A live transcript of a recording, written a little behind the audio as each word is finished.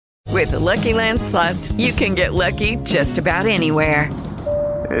With the Lucky Land Slots, you can get lucky just about anywhere.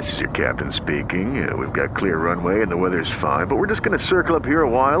 This is your captain speaking. We've got clear runway and the weather's fine, but we're just going to circle up here a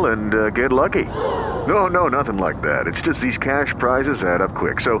while and get lucky. No, nothing like that. It's just these cash prizes add up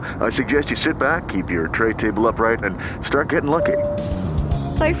quick. So I suggest you sit back, keep your tray table upright, and start getting lucky.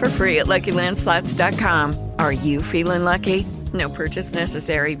 Play for free at LuckyLandSlots.com. Are you feeling lucky? No purchase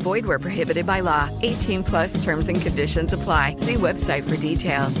necessary. Void where prohibited by law. 18 plus terms and conditions apply. See website for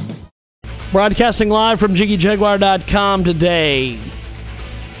details. Broadcasting live from JiggyJaguar.com today.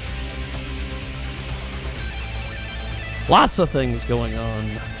 Lots of things going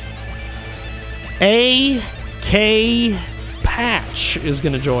on. A.K. Patch is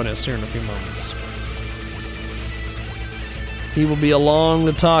going to join us here in a few moments. He will be along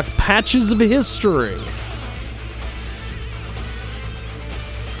to talk patches of history.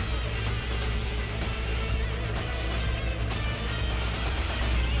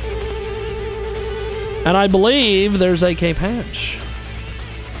 And I believe there's A.K. Patch.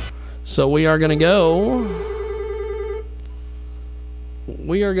 So we are going to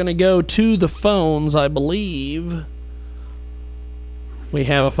go to the phones, I believe. We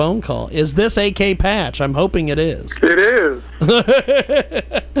have a phone call. Is this A.K. Patch? I'm hoping it is. It is.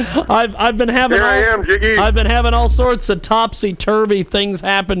 I've been having Here I am, Jiggy. I've been having all sorts of topsy-turvy things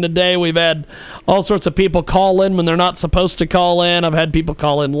happen today. We've had all sorts of people call in when they're not supposed to call in. I've had people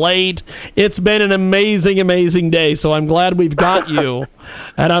call in late. It's been an amazing, amazing day, so I'm glad we've got you.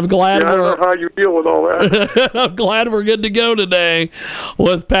 And I'm glad I don't know how you deal with all that. I'm glad we're good to go today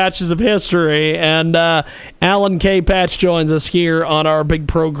with Patches of History. And Alan K. Patch joins us here on our big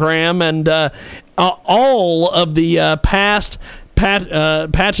program. And all of the past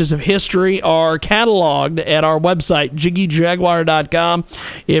patches of history are cataloged at our website, JiggyJaguar.com.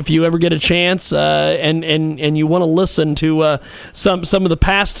 If you ever get a chance and you want to listen to some of the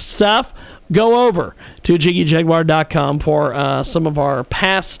past stuff, go over to JiggyJaguar.com for some of our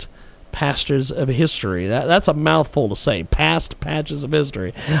past patches of history. That's a mouthful to say, past patches of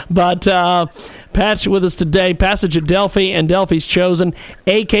history. But Patch with us today, Passage of Delphi and Delphi's Chosen,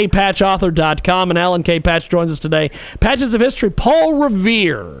 akpatchauthor.com, and Alan K. Patch joins us today. Patches of History, Paul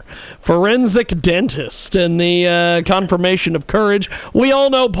Revere, forensic dentist, and the confirmation of courage. We all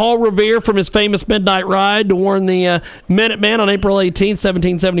know Paul Revere from his famous midnight ride to warn the Minutemen on April 18th,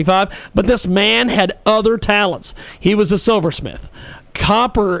 1775, but this man had other talents. He was a silversmith,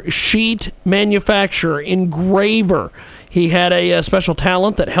 copper sheet manufacturer, engraver. He had a special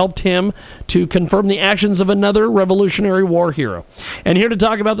talent that helped him to confirm the actions of another Revolutionary War hero. And here to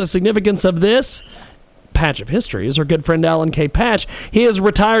talk about the significance of this patch of history is our good friend Alan K. Patch. He is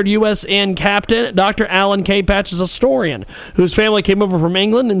retired USN captain. Dr. Alan K. Patch is a historian whose family came over from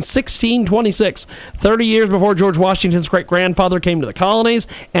England in 1626, 30 years before George Washington's great-grandfather came to the colonies.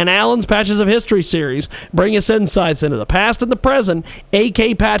 And Alan's Patches of History series bring us insights into the past and the present.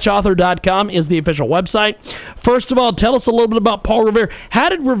 akpatchauthor.com is the official website. First of all, tell us a little bit about Paul Revere. How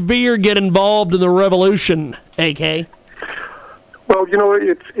did Revere get involved in the Revolution, AK? Well, you know,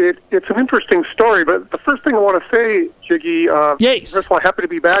 it's an interesting story, but the first thing I want to say, Jiggy, yes. First of all, happy to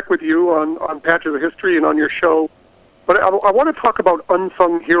be back with you on Patches of History and on your show. But I want to talk about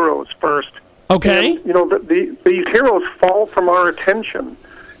unsung heroes first. Okay. And, you know, these heroes fall from our attention,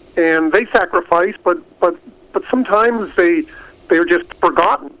 and they sacrifice, but sometimes they're just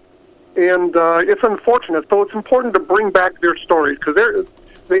forgotten, and it's unfortunate. So it's important to bring back their stories because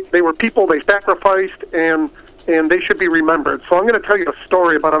they were people, they sacrificed, and they should be remembered. So I'm going to tell you a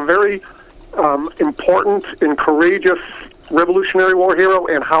story about a very important and courageous Revolutionary War hero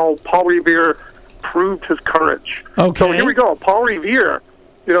and how Paul Revere proved his courage. Okay. So here we go. Paul Revere.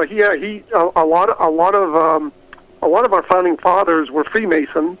 You know, a lot of our founding fathers were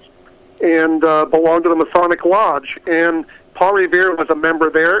Freemasons and belonged to the Masonic Lodge. And Paul Revere was a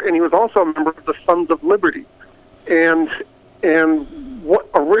member there, and he was also a member of the Sons of Liberty. And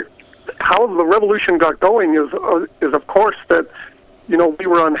how the revolution got going is of course that, you know, we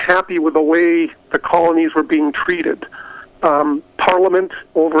were unhappy with the way the colonies were being treated. Parliament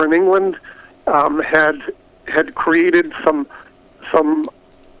over in England had created some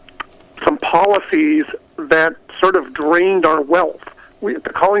policies that sort of drained our wealth. The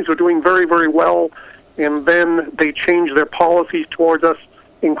colonies were doing very, very well, and then they changed their policies towards us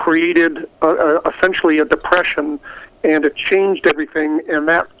and created essentially a depression, and it changed everything, and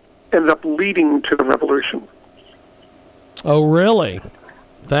that ended up leading to the revolution. Oh, really?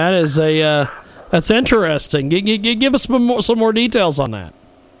 That is that's interesting. Give us some more details on that.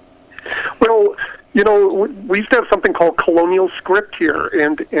 Well, you know, we used to have something called colonial script here,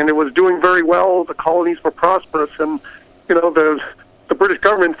 and it was doing very well. The colonies were prosperous, and you know, the British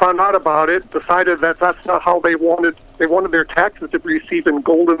government found out about it, decided that that's not how they wanted their taxes to be received in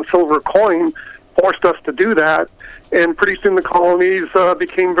gold and silver coin, forced us to do that, and pretty soon the colonies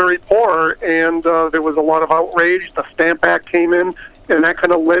became very poor, and there was a lot of outrage. The Stamp Act came in, and that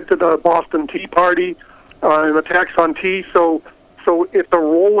kind of led to the Boston Tea Party and the tax on tea. So it's a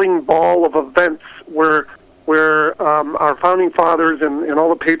rolling ball of events where our founding fathers and all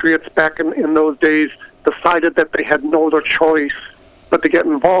the patriots back in those days decided that they had no other choice but to get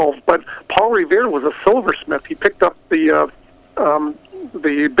involved. But Paul Revere was a silversmith. He picked up the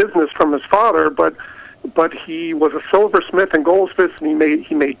business from his father, but he was a silversmith and goldsmith, and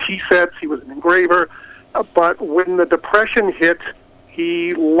he made tea sets. He was an engraver. But when the Depression hit,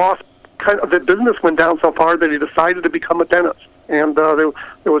 he lost the business went down so far that he decided to become a dentist. And there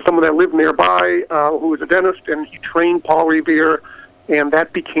was someone that lived nearby who was a dentist, and he trained Paul Revere, and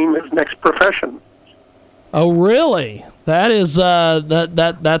that became his next profession. Oh, really? That is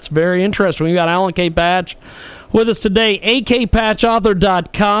that's very interesting. We've got Alan K. Patch with us today,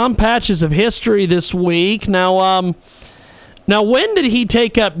 akpatchauthor.com, Patches of History this week. Now, when did he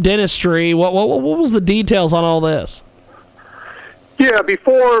take up dentistry? What was the details on all this? Yeah,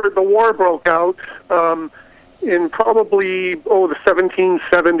 before the war broke out, in probably the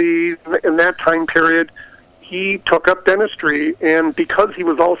 1770s, in that time period, he took up dentistry, and because he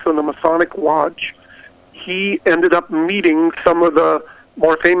was also in the Masonic Lodge, he ended up meeting some of the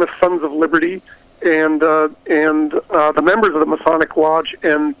more famous Sons of Liberty and the members of the Masonic Lodge,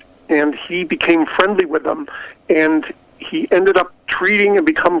 and he became friendly with them, and he ended up treating and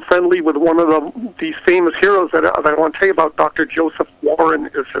become friendly with one of these famous heroes that I want to tell you about. Dr. Joseph Warren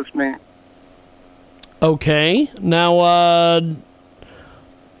is his name. Okay. Now,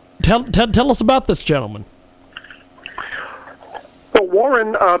 tell us about this gentleman. Well,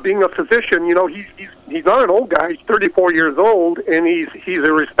 Warren, being a physician, he's not an old guy. He's 34 years old, and he's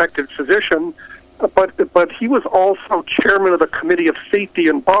a respected physician. But he was also chairman of the Committee of Safety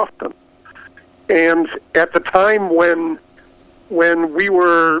in Boston. And at the time when we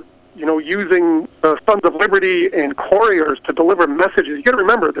were, using the Sons of Liberty and couriers to deliver messages, you got to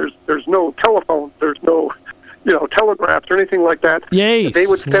remember, there's no telephone, there's no, telegraphs or anything like that. Yes, they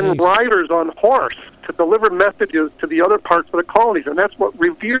would send riders on horse to deliver messages to the other parts of the colonies, and that's what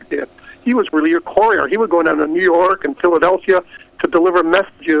Revere did. He was really a courier. He would go down to New York and Philadelphia to deliver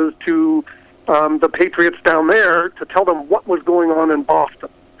messages to the patriots down there to tell them what was going on in Boston.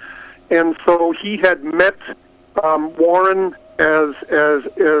 And so he had met Warren as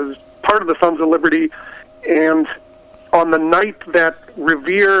part of the Sons of Liberty, and on the night that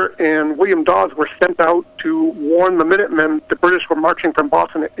Revere and William Dawes were sent out to warn the Minutemen the British were marching from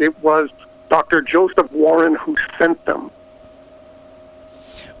Boston, it was Dr. Joseph Warren who sent them.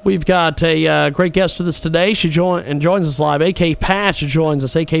 We've got a great guest with us today. She joins us live. AK Patch joins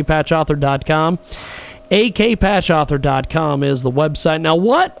us, akpatchauthor.com. akpatchauthor.com is the website. Now,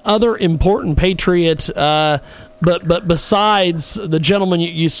 what other important patriot, but besides the gentleman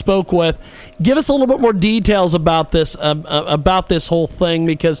you spoke with, give us a little bit more details about this whole thing,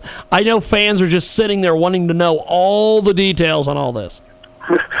 because I know fans are just sitting there wanting to know all the details on all this.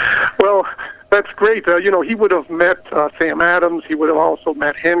 Well, that's great. He would have met Sam Adams. He would have also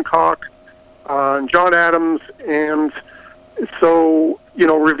met Hancock and John Adams, and so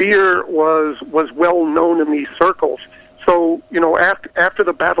Revere was well known in these circles. So after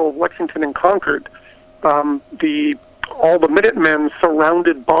the Battle of Lexington and Concord, all the Minutemen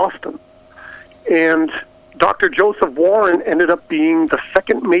surrounded Boston, and Dr. Joseph Warren ended up being the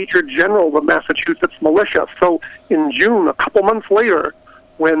second major general of the Massachusetts militia. So in June, a couple months later,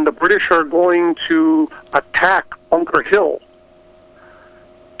 when the British are going to attack Bunker Hill,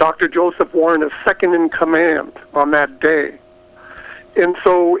 Dr. Joseph Warren is second in command on that day. And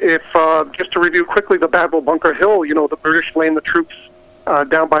so just to review quickly the Battle of Bunker Hill, the British land the troops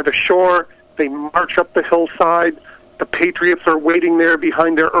down by the shore. They march up the hillside. The Patriots are waiting there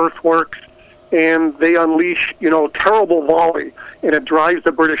behind their earthworks, and they unleash, terrible volley, and it drives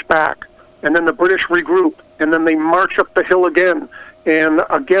the British back. And then the British regroup, and then they march up the hill again. And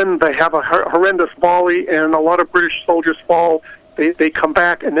again, they have a horrendous volley, and a lot of British soldiers fall. They come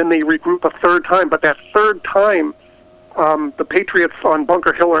back, and then they regroup a third time. But that third time, the Patriots on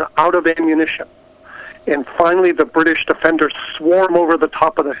Bunker Hill are out of ammunition. And finally, the British defenders swarm over the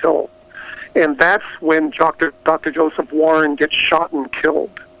top of the hill. And that's when Dr. Joseph Warren gets shot and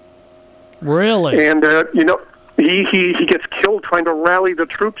killed. Really? And, he gets killed trying to rally the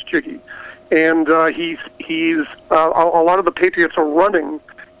troops, Jiggy. And he's a lot of the Patriots are running,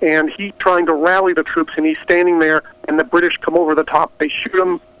 and he's trying to rally the troops, and he's standing there, and the British come over the top. They shoot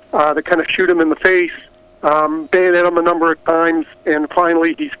him. They kind of shoot him in the face, bayonet him a number of times, and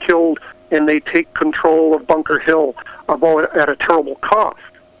finally he's killed, and they take control of Bunker Hill, although at a terrible cost.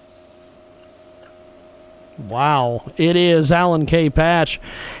 Wow, it is Alan K. Patch.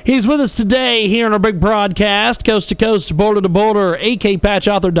 He's with us today here on our big broadcast, coast to coast, border to border,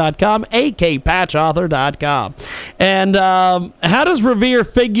 akpatchauthor.com, akpatchauthor.com. And how does Revere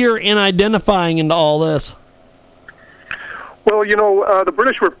figure in identifying into all this? Well, the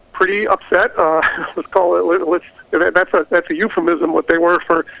British were pretty upset. Let's call it. That's a euphemism. What they were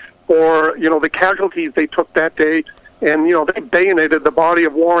for the casualties they took that day, and they bayoneted the body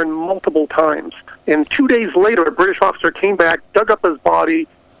of Warren multiple times. And 2 days later, a British officer came back, dug up his body,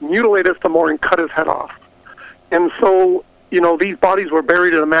 mutilated some more, and cut his head off. And so, these bodies were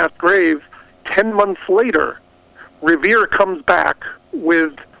buried in a mass grave. 10 months later, Revere comes back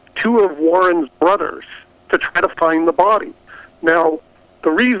with two of Warren's brothers to try to find the body. Now,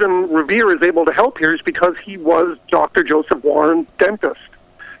 the reason Revere is able to help here is because he was Dr. Joseph Warren's dentist.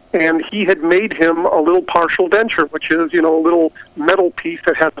 And he had made him a little partial denture, which is, a little metal piece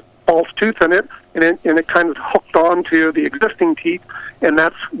that has a false tooth in it, and it kind of hooked on to the existing teeth, and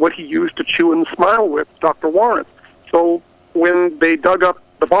that's what he used to chew and smile with, Dr. Warren. So when they dug up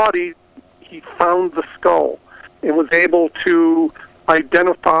the body, he found the skull and was able to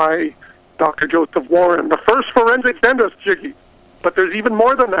identify Dr. Joseph Warren, the first forensic dentist, Jiggy. But there's even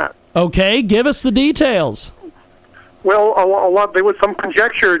more than that. Okay, give us the details. Well, a lot. There was some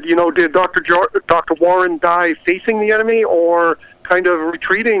conjecture. Did Dr. Warren die facing the enemy, or kind of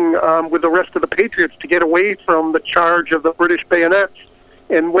retreating with the rest of the Patriots to get away from the charge of the British bayonets?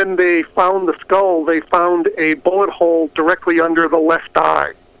 And when they found the skull, they found a bullet hole directly under the left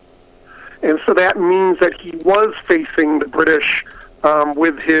eye. And so that means that he was facing the British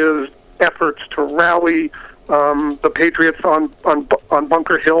with his efforts to rally the Patriots on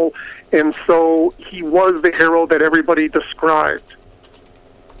Bunker Hill. And so he was the hero that everybody described.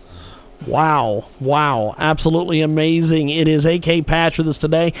 Wow. Absolutely amazing. It is A.K. Patch with us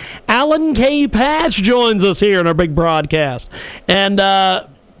today. Alan K. Patch joins us here in our big broadcast. And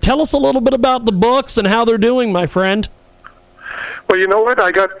tell us a little bit about the books and how they're doing, my friend. Well, you know what?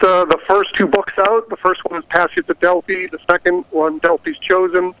 I got the first two books out. The first one is Passage at Delphi. The second one, Delphi's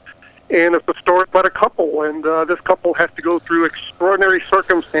Chosen. And it's a story about a couple, and this couple has to go through extraordinary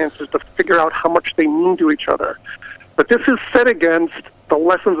circumstances to figure out how much they mean to each other. But this is set against the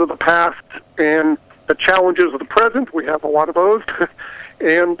lessons of the past and the challenges of the present. We have a lot of those,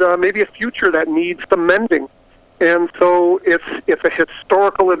 and maybe a future that needs the mending. And so it's a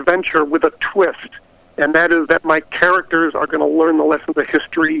historical adventure with a twist, and that is that my characters are going to learn the lessons of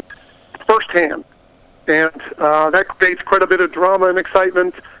history firsthand. And that creates quite a bit of drama and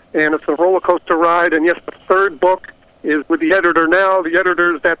excitement. And it's a roller coaster ride. And yes, the third book is with the editor now. The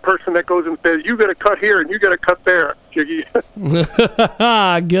editor is that person that goes and says, you got to cut here and you got to cut there, Jiggy.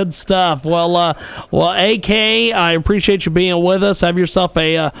 Good stuff. Well, AK, I appreciate you being with us. Have yourself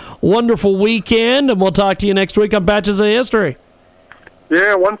a wonderful weekend, and we'll talk to you next week on Patches of History.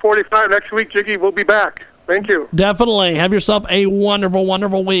 Yeah, 1:45 next week, Jiggy. We'll be back. Thank you. Definitely. Have yourself a wonderful,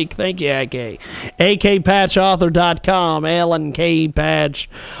 wonderful week. Thank you, AK. akpatchauthor.com, Alan K. Patch.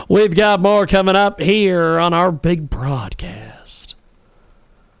 We've got more coming up here on our big broadcast.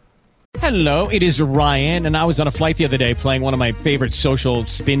 Hello, it is Ryan, and I was on a flight the other day playing one of my favorite social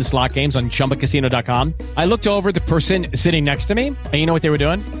spin slot games on ChumbaCasino.com. I looked over the person sitting next to me, and you know what they were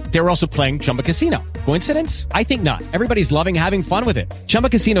doing? They were also playing Chumba Casino. Coincidence? I think not. Everybody's loving having fun with it. Chumba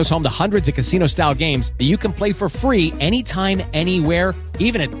Casino is home to hundreds of casino-style games that you can play for free anytime, anywhere,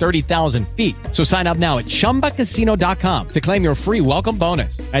 even at 30,000 feet. So sign up now at ChumbaCasino.com to claim your free welcome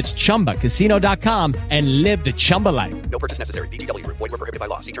bonus. That's ChumbaCasino.com and live the Chumba life. No purchase necessary. VGW. Void where prohibited by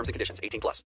law. See terms and conditions. 18+.